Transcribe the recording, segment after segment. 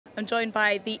I'm joined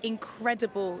by the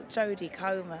incredible Jodie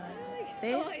Comer.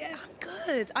 I'm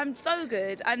good. I'm so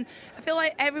good. And I feel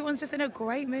like everyone's just in a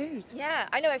great mood. Yeah,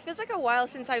 I know. It feels like a while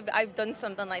since I've done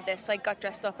something like this, like got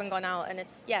dressed up and gone out. And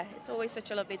it's always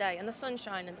such a lovely day. And the sun's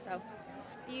shining, so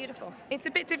it's beautiful. It's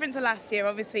a bit different to last year.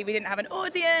 Obviously, we didn't have an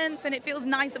audience, and it feels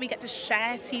nice that we get to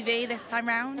share TV this time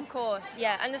round. Of course,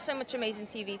 yeah. And there's so much amazing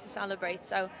TV to celebrate,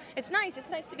 so it's nice. It's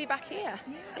nice to be back here.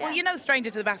 Yeah. Well, you're no stranger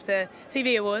to the BAFTA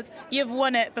TV Awards. You've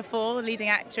won it before, leading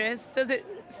actress. Does it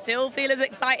still feel as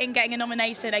exciting getting a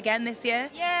nomination again this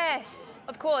year? Yes,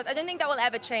 of course. I don't think that will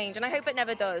ever change, and I hope it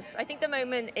never does. I think the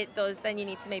moment it does, then you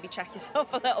need to maybe check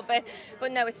yourself a little bit.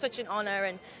 But no, it's such an honour,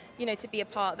 and to be a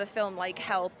part of a film like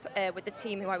Help with the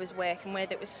team who I was working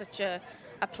with, it was such a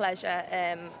pleasure,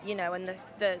 and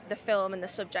the film and the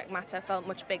subject matter felt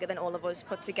much bigger than all of us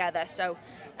put together. So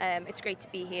it's great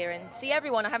to be here and see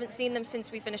everyone. I haven't seen them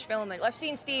since we finished filming. Well, I've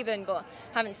seen Stephen, but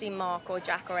haven't seen Mark or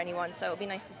Jack or anyone. So it'll be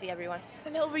nice to see everyone. It's a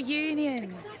little reunion.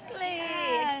 Exactly,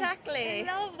 yeah, exactly.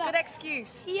 I love that. Good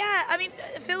excuse. Yeah, I mean,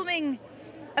 filming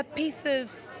a piece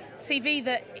of TV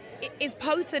that is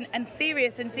potent and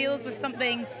serious and deals with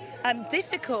something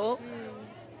difficult,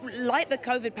 like the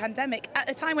COVID pandemic, at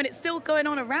a time when it's still going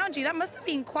on around you, that must have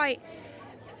been quite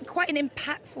an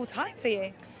impactful time for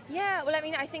you. Yeah, well, I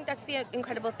mean, I think that's the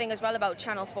incredible thing as well about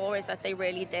Channel 4 is that they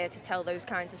really dare to tell those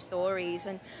kinds of stories.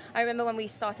 And I remember when we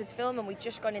started filming, we'd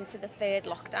just gone into the third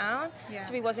lockdown,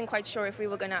 so we wasn't quite sure if we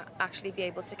were going to actually be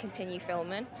able to continue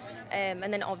filming.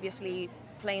 And then obviously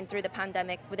playing through the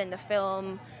pandemic within the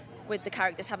film, with the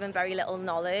characters having very little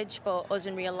knowledge, but us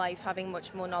in real life having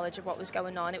much more knowledge of what was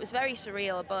going on. It was very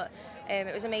surreal, but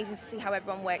it was amazing to see how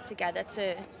everyone worked together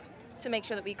to make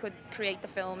sure that we could create the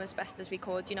film as best as we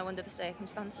could, under the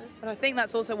circumstances. But I think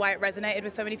that's also why it resonated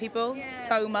with so many people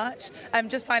so much.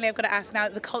 Just finally, I've got to ask now,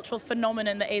 the cultural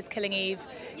phenomenon that is Killing Eve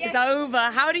is over.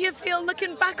 How do you feel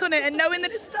looking back on it and knowing that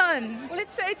it's done? Well,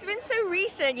 it's been so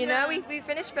recent, We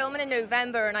finished filming in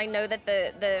November, and I know that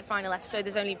the final episode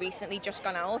has only recently just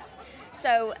gone out.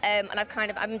 So, and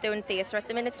I'm doing theatre at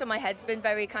the minute, so my head's been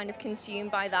very kind of consumed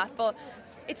by that. But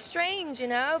it's strange,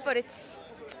 but it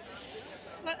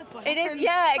is,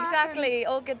 yeah, exactly.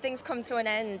 All good things come to an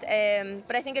end.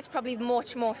 But I think it's probably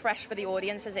much more fresh for the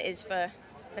audience than it is for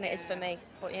me.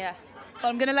 But yeah.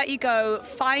 Well, I'm going to let you go.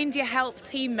 Find your Help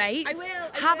teammates. I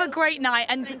will. Have a great night,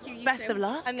 and you best too. of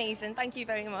luck. Amazing. Thank you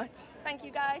very much. Thank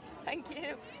you, guys. Thank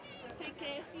you. Take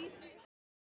care. See you soon.